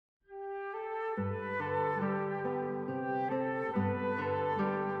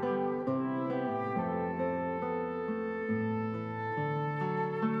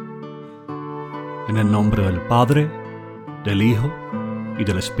En el nombre del Padre, del Hijo y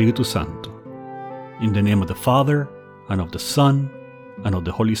del Espíritu Santo. In the name of the Father, and of the Son, and of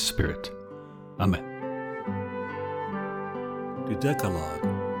the Holy Spirit. Amen. The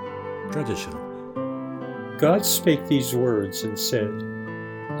Decalogue, traditional. God spake these words and said,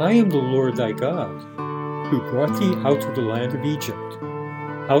 I am the Lord thy God, who brought thee out of the land of Egypt,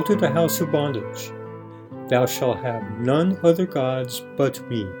 out of the house of bondage. Thou shalt have none other gods but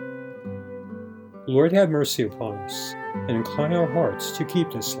me. Lord, have mercy upon us, and incline our hearts to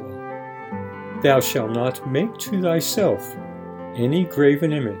keep this law. Thou shalt not make to thyself any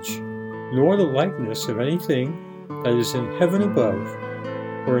graven image, nor the likeness of anything that is in heaven above,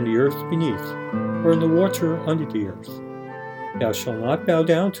 or in the earth beneath, or in the water under the earth. Thou shalt not bow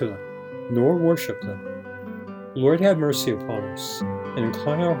down to them, nor worship them. Lord, have mercy upon us, and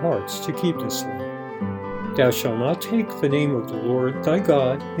incline our hearts to keep this law. Thou shalt not take the name of the Lord thy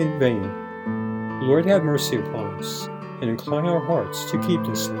God in vain. Lord, have mercy upon us, and incline our hearts to keep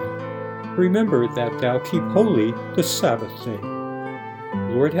this law. Remember that thou keep holy the Sabbath day.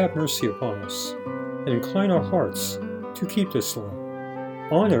 Lord, have mercy upon us, and incline our hearts to keep this law.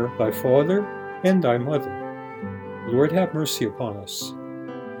 Honor thy father and thy mother. Lord, have mercy upon us,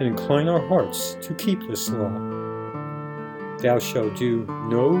 and incline our hearts to keep this law. Thou shalt do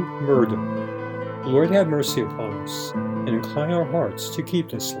no murder. Lord, have mercy upon us, and incline our hearts to keep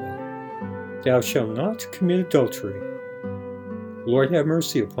this law. Thou shalt not commit adultery. Lord, have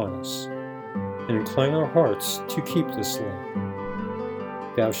mercy upon us, and incline our hearts to keep this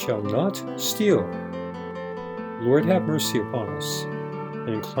law. Thou shalt not steal. Lord, have mercy upon us, and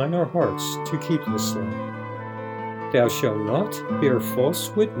incline our hearts to keep this law. Thou shalt not bear false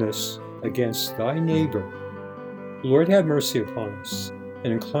witness against thy neighbor. Lord, have mercy upon us,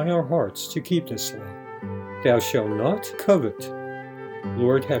 and incline our hearts to keep this law. Thou shalt not covet.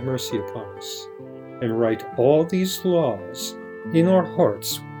 Lord, have mercy upon us, and write all these laws in our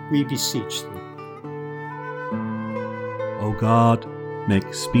hearts, we beseech thee. O God,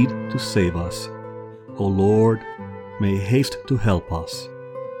 make speed to save us. O Lord, may haste to help us.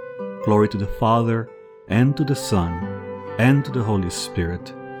 Glory to the Father, and to the Son, and to the Holy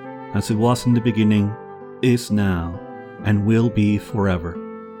Spirit, as it was in the beginning, is now, and will be forever.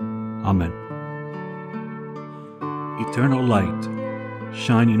 Amen. Eternal light,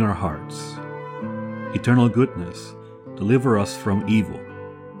 shine in our hearts. Eternal goodness, deliver us from evil.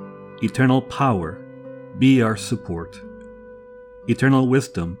 Eternal power, be our support. Eternal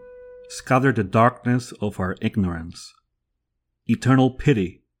wisdom, scatter the darkness of our ignorance. Eternal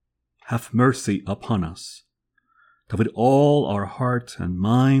pity, have mercy upon us, that with all our heart and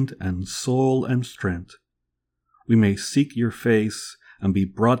mind and soul and strength, we may seek your face and be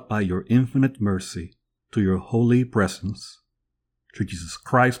brought by your infinite mercy to your holy presence. Through Jesus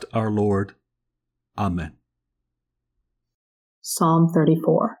Christ our Lord. Amen. Psalm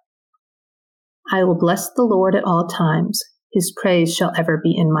 34. I will bless the Lord at all times. His praise shall ever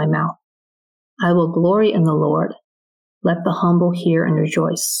be in my mouth. I will glory in the Lord. Let the humble hear and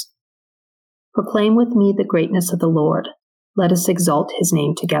rejoice. Proclaim with me the greatness of the Lord. Let us exalt his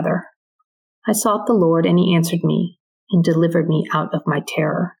name together. I sought the Lord, and he answered me, and delivered me out of my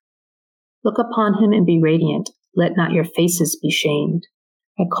terror. Look upon him and be radiant. Let not your faces be shamed.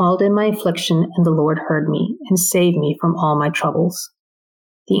 I called in my affliction, and the Lord heard me, and saved me from all my troubles.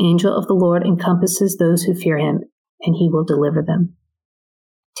 The angel of the Lord encompasses those who fear him, and he will deliver them.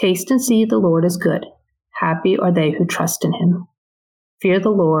 Taste and see the Lord is good. Happy are they who trust in him. Fear the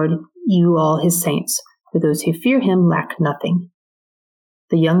Lord, you all his saints, for those who fear him lack nothing.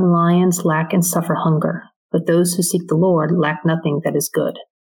 The young lions lack and suffer hunger, but those who seek the Lord lack nothing that is good.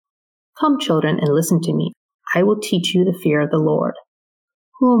 Come, children, and listen to me. I will teach you the fear of the Lord.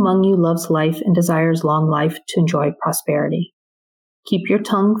 Who among you loves life and desires long life to enjoy prosperity? Keep your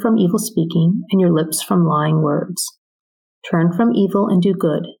tongue from evil speaking and your lips from lying words. Turn from evil and do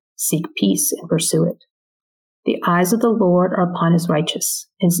good. Seek peace and pursue it. The eyes of the Lord are upon his righteous,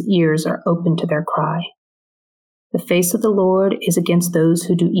 and his ears are open to their cry. The face of the Lord is against those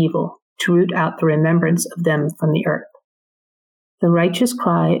who do evil, to root out the remembrance of them from the earth. The righteous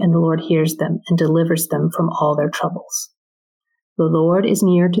cry, and the Lord hears them and delivers them from all their troubles. The Lord is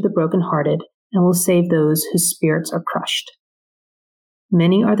near to the brokenhearted and will save those whose spirits are crushed.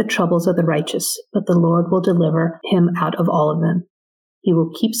 Many are the troubles of the righteous, but the Lord will deliver him out of all of them. He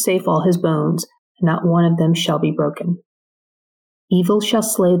will keep safe all his bones, and not one of them shall be broken. Evil shall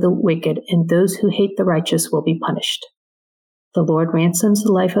slay the wicked, and those who hate the righteous will be punished. The Lord ransoms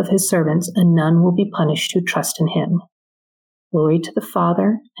the life of his servants, and none will be punished who trust in him. Glory to the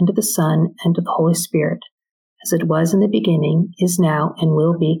Father, and to the Son, and to the Holy Spirit, as it was in the beginning, is now, and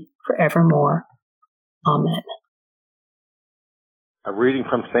will be forevermore. Amen. A reading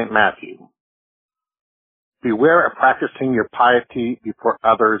from St. Matthew. Beware of practicing your piety before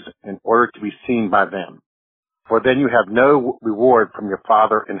others in order to be seen by them, for then you have no reward from your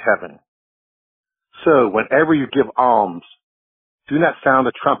Father in heaven. So, whenever you give alms, do not sound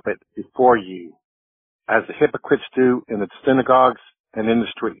the trumpet before you, as the hypocrites do in the synagogues and in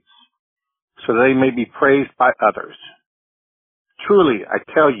the streets, so that they may be praised by others. Truly, I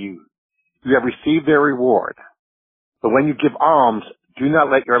tell you, you have received their reward. But when you give alms, do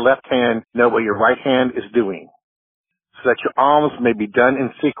not let your left hand know what your right hand is doing, so that your alms may be done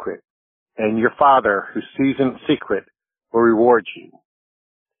in secret, and your Father, who sees in secret, will reward you.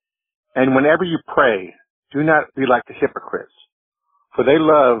 And whenever you pray, do not be like the hypocrites, for they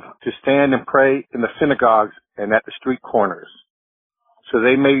love to stand and pray in the synagogues and at the street corners, so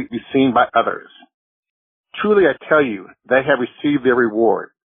they may be seen by others. Truly I tell you, they have received their reward.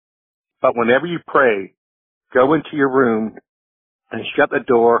 But whenever you pray, go into your room and shut the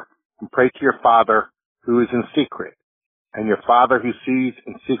door and pray to your Father who is in secret, and your Father who sees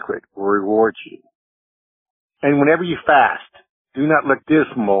in secret will reward you. And whenever you fast, do not look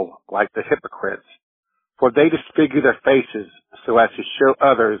dismal like the hypocrites, for they disfigure their faces so as to show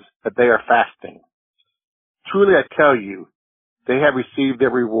others that they are fasting. Truly I tell you, they have received their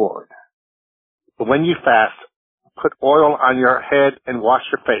reward. But when you fast, put oil on your head and wash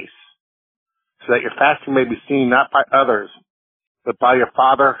your face, so that your fasting may be seen not by others, but by your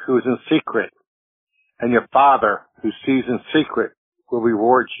Father who is in secret, and your Father who sees in secret will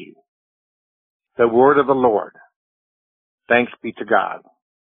reward you. The word of the Lord. Thanks be to God.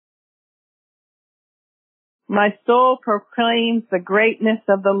 My soul proclaims the greatness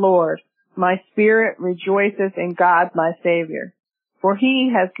of the Lord. My spirit rejoices in God my Savior, for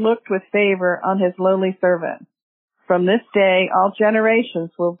he has looked with favor on his lowly servant. From this day all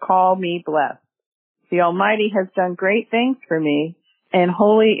generations will call me blessed. The Almighty has done great things for me, and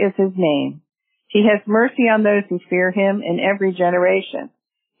holy is his name. He has mercy on those who fear him in every generation.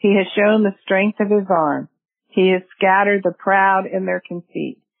 He has shown the strength of his arm. He has scattered the proud in their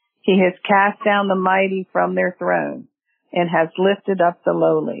conceit. He has cast down the mighty from their thrones and has lifted up the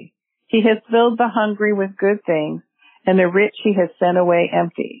lowly. He has filled the hungry with good things, and the rich he has sent away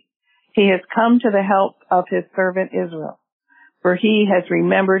empty. He has come to the help of his servant Israel, for he has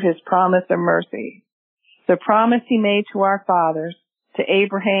remembered his promise of mercy, the promise he made to our fathers, to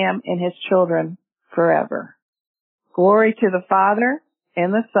Abraham and his children forever. Glory to the Father,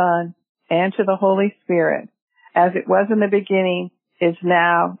 and the Son, and to the Holy Spirit, as it was in the beginning, is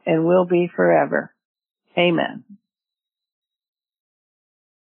now, and will be forever. Amen.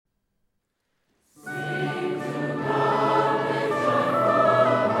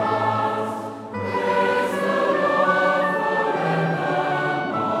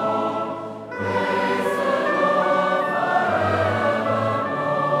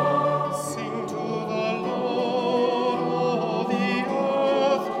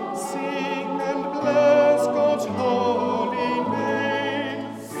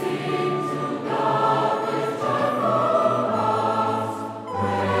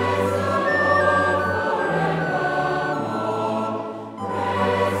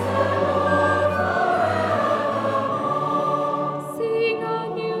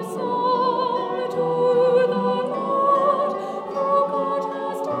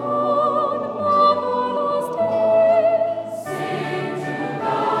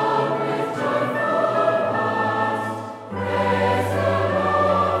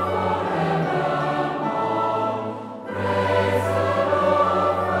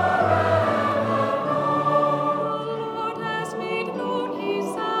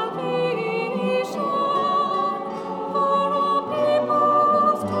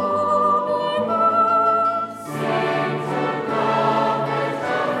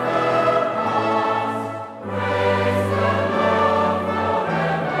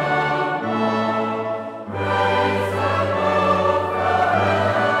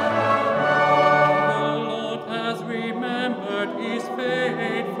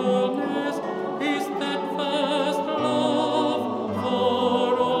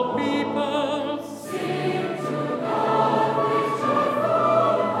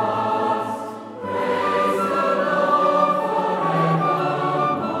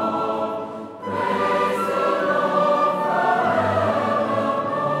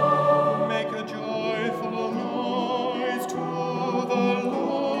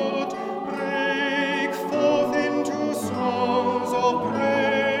 Break forth into song.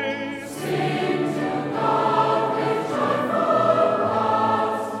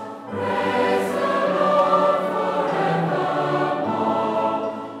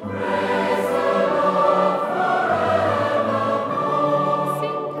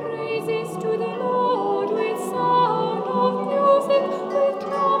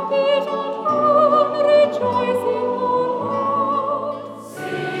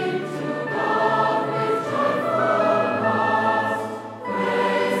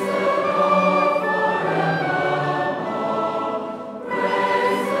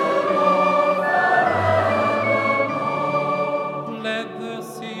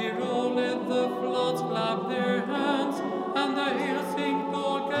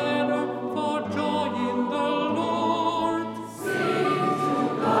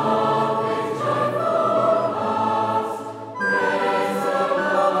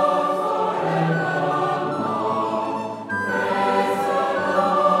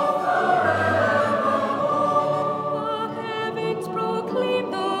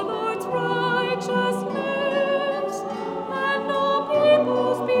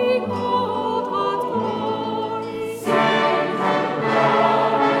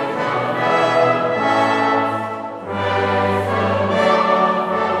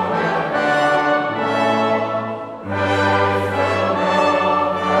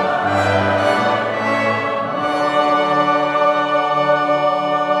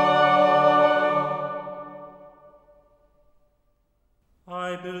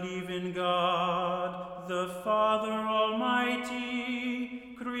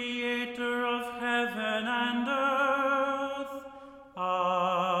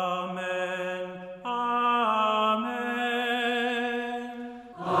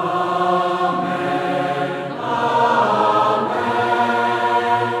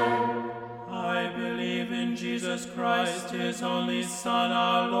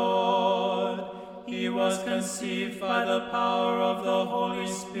 Lord. He was conceived by the power of the Holy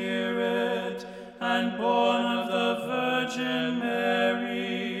Spirit and born of the Virgin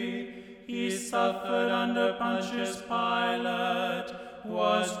Mary. He suffered under Pontius Pilate,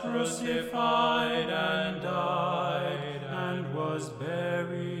 was crucified and died, and was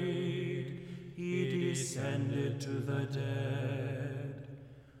buried. He descended to the dead.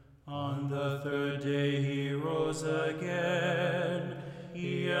 On the third day he rose again.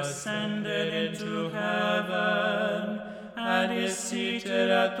 He ascended into heaven, and is seated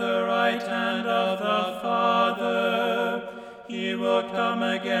at the right hand of the Father. He will come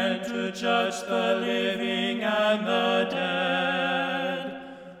again to judge the living and the dead.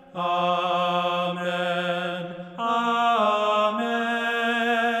 Amen. Amen.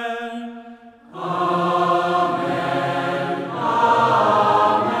 Amen.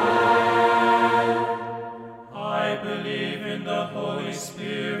 Amen. I believe in the Holy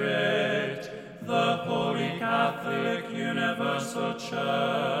Spirit, the Holy Catholic Universal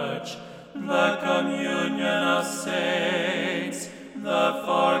Church, the communion of saints, the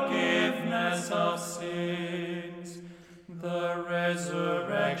forgiveness of sins, the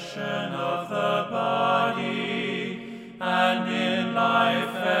resurrection of the body, and in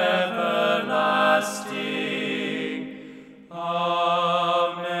life everlasting.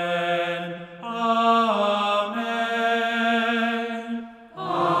 Amen. Amen.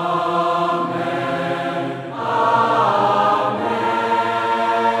 Amen. Amen.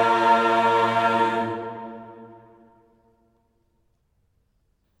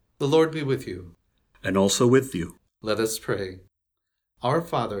 The Lord be with you. And also with you. Let us pray. Our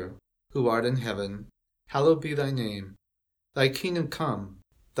Father, who art in heaven, hallowed be thy name. Thy kingdom come,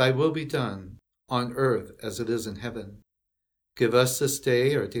 thy will be done, on earth as it is in heaven. Give us this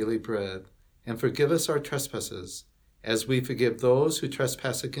day our daily bread, and forgive us our trespasses, as we forgive those who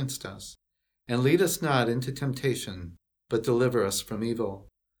trespass against us. And lead us not into temptation, but deliver us from evil.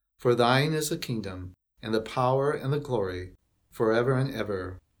 For thine is the kingdom, and the power, and the glory, forever and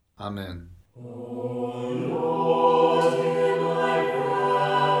ever. Amen.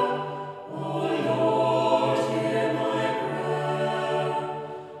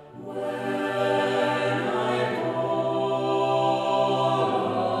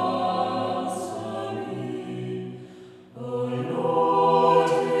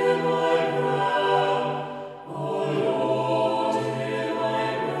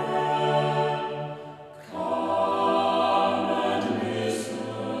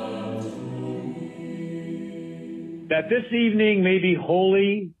 That this evening may be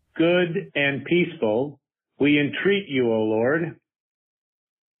holy, good, and peaceful, we entreat you, O Lord.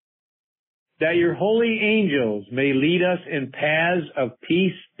 That your holy angels may lead us in paths of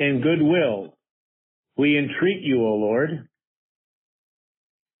peace and goodwill, we entreat you, O Lord.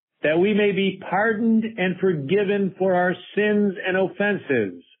 That we may be pardoned and forgiven for our sins and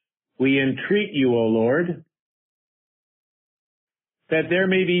offenses, we entreat you, O Lord. That there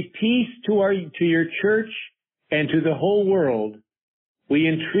may be peace to your church and to the whole world, we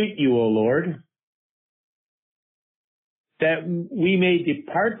entreat you, O Lord. That we may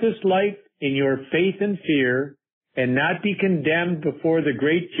depart this life in your faith and fear, and not be condemned before the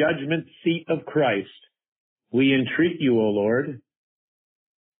great judgment seat of Christ, we entreat you, O Lord.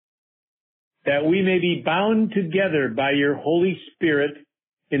 That we may be bound together by your Holy Spirit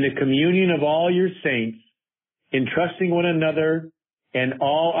in the communion of all your saints, entrusting one another and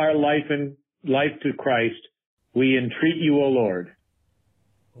all our life to Christ, we entreat you, O Lord.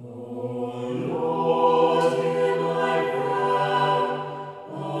 O Lord, hear my prayer.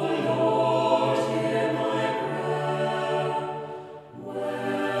 O Lord, hear my prayer. When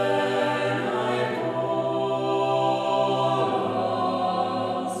I call,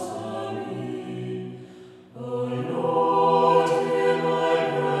 answer me. O Lord, hear my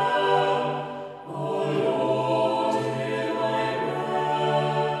prayer. O Lord, hear my prayer.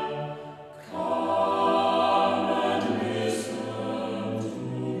 Come and listen to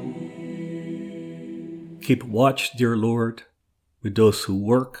me. Keep watch, dear Lord, with those who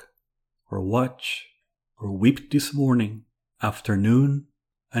work, or watch, or weep this morning, afternoon,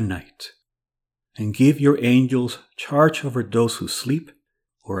 and night. And give your angels charge over those who sleep,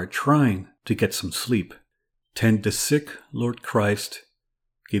 or are trying to get some sleep. Tend the sick, Lord Christ.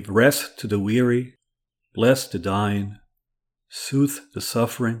 Give rest to the weary. Bless the dying. Soothe the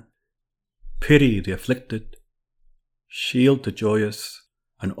suffering. Pity the afflicted. Shield the joyous,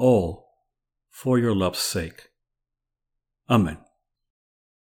 and all for your love's sake. Amen.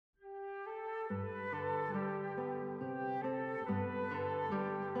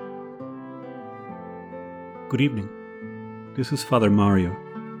 Good evening. This is Father Mario.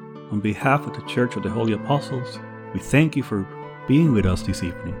 On behalf of the Church of the Holy Apostles, we thank you for being with us this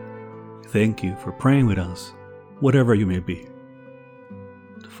evening. Thank you for praying with us, whatever you may be.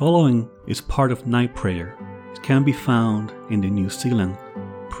 The following is part of night prayer. It can be found in the New Zealand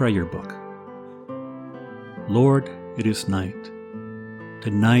Prayer Book. Lord, it is night.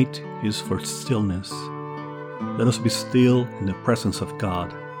 The night is for stillness. Let us be still in the presence of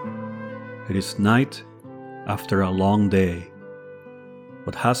God. It is night after a long day.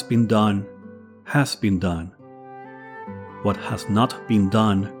 What has been done has been done. What has not been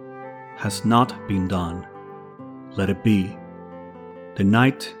done has not been done. Let it be. The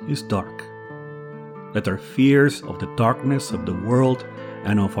night is dark. Let our fears of the darkness of the world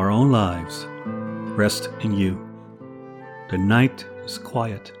and of our own lives rest in you. The night is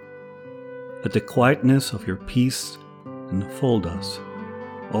quiet. Let the quietness of your peace enfold us,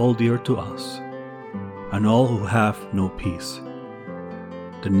 all dear to us, and all who have no peace.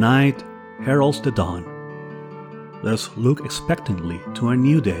 The night heralds the dawn. Let us look expectantly to a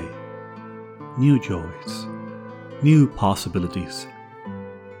new day, new joys, new possibilities.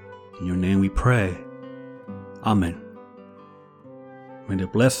 In your name we pray. Amen. May the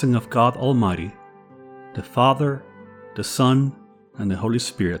blessing of God Almighty, the Father, the Son, and the Holy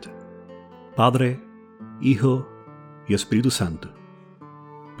Spirit, Padre, Hijo, y Espíritu Santo,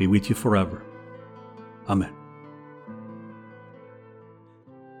 be with you forever. Amen.